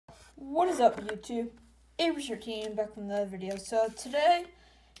What is up, YouTube? Average13 back from another video. So today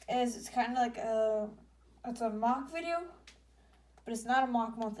it's kind of like it's a mock video, but it's not a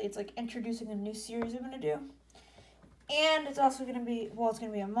mock monthly. It's like introducing a new series I'm gonna do, and it's also gonna be it's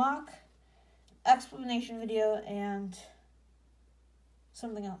gonna be a mock explanation video and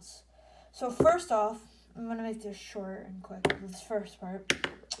something else. So first off, I'm gonna make this short and quick. This first part,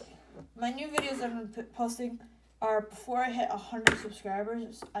 my new videos that I'm posting are before I hit 100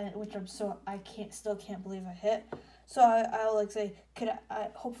 subscribers, which I still can't believe I hit. So I'll like say,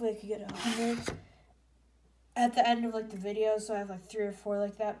 hopefully I could get 100 at the end of like the video. So I have like 3 or 4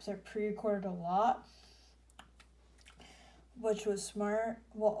 like that because I pre-recorded a lot, which was smart.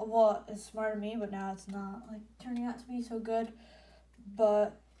 Well, it's smart of me, but now it's not like turning out to be so good.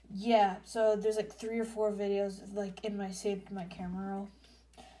 But yeah, so there's like 3 or 4 videos like saved in my camera roll.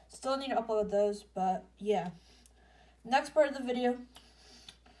 Still need to upload those, but yeah. Next part of the video,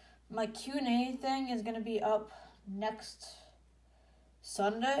 my Q&A thing is going to be up next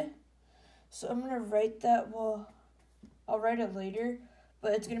Sunday. So I'm going to write that, I'll write it later,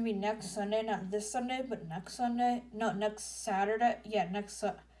 but it's going to be next Sunday, not this Sunday, but next Sunday. No, next Saturday. Yeah,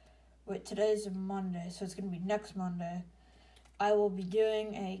 today's Monday, so it's going to be next Monday. I will be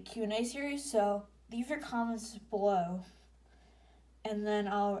doing a Q&A series, so leave your comments below, and then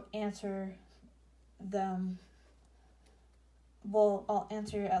I'll answer them. Well, I'll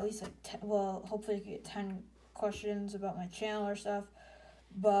answer at least like hopefully I can get 10 questions about my channel or stuff,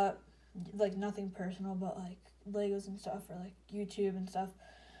 but like nothing personal, but like Legos and stuff or like YouTube and stuff.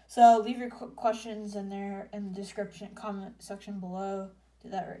 So leave your questions in there in the comment section below. Do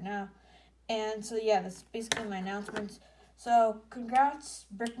that right now. And so yeah, that's basically my announcements. So congrats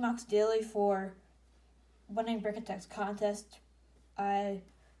BrickMox Daily for winning Brick Attacks contest.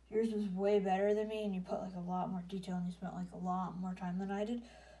 Yours was way better than me, and you put like a lot more detail, and you spent like a lot more time than I did.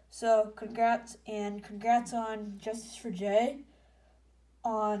 So congrats, and congrats on Justice for Jay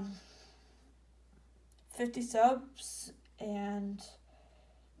on 50 subs. And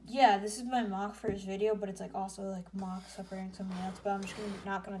yeah, this is my mock for his video, but it's like also like mock separating something else. But I'm just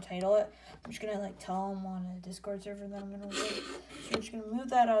not gonna title it. I'm just gonna like tell him on a Discord server that I'm gonna do. So I'm just gonna move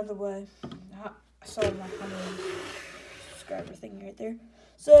that out of the way. I saw my 100 subscriber thing right there.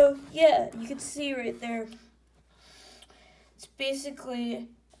 So, yeah, you can see right there, it's basically,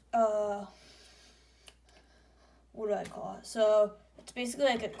 what do I call it? So, it's basically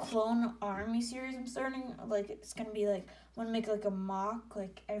like a clone army series I'm starting. Like, it's going to be like, I'm going to make like a mock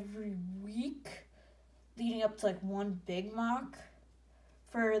like every week, leading up to like one big mock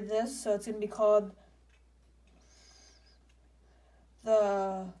for this. So, it's going to be called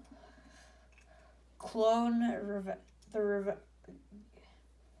the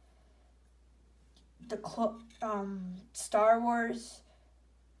Star Wars.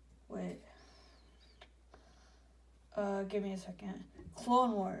 Wait. Give me a second.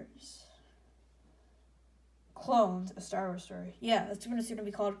 Clone Wars. Clones, a Star Wars story. Yeah, that's what it's gonna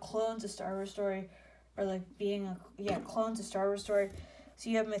be called. Clones, a Star Wars story, or like Clones, a Star Wars story. So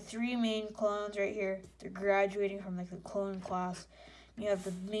you have my 3 main clones right here. They're graduating from like the clone class. You have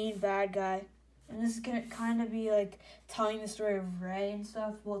the main bad guy. And this is gonna kind of be like telling the story of Rey and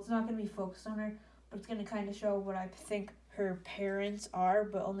stuff. Well, it's not gonna be focused on her, but it's gonna kind of show what I think her parents are,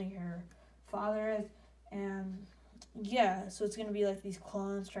 but only her father is. And yeah, so it's gonna be like these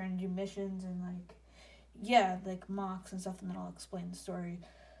clones trying to do missions and like mocks and stuff, and then I'll explain the story.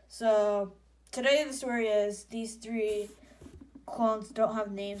 So today the story is these 3 clones don't have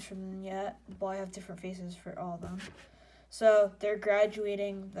names for them yet, but I have different faces for all of them. So they're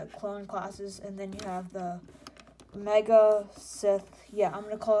graduating the clone classes, and then you have the Mega Sith. Yeah, I'm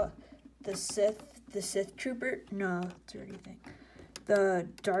gonna call it the Sith Trooper. No, it's already a thing. The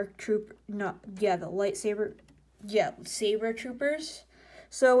Dark Trooper. No, yeah, the lightsaber. Yeah, Saber Troopers.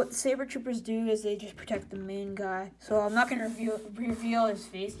 So what the Saber Troopers do is they just protect the main guy. So I'm not gonna reveal his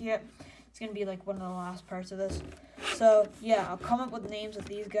face yet. It's gonna be like one of the last parts of this. So yeah, I'll come up with names of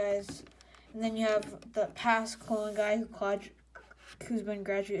these guys. And then you have the past clone guy who's been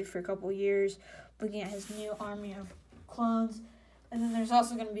graduated for a couple years, looking at his new army of clones. And then there's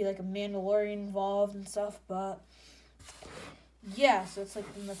also going to be like a Mandalorian involved and stuff. But yeah, so it's like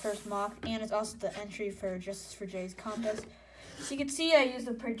in the first mock. And it's also the entry for Justice for Jay's contest. So you can see I used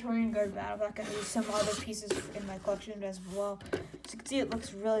the Praetorian Guard battle pack. I used some other pieces in my collection as well. So you can see it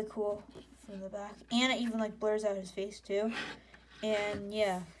looks really cool from the back. And it even like blurs out his face too. And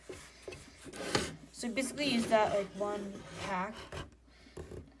yeah. So basically use that like one pack.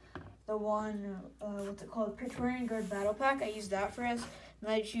 The one, what's it called? Praetorian Guard Battle Pack. I used that for us.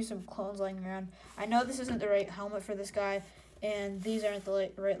 And I just used some clones lying around. I know this isn't the right helmet for this guy. and these aren't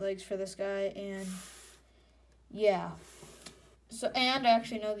the right legs for this guy, and yeah. So, and I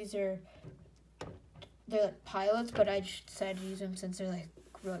actually know they're like pilots, but I just decided to use them since they're like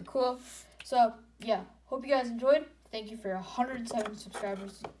really cool. So yeah, hope you guys enjoyed. Thank you for 107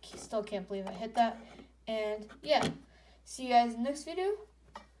 subscribers. Still can't believe I hit that. And yeah, see you guys in the next video.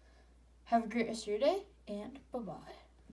 Have a great rest of your day, and bye-bye.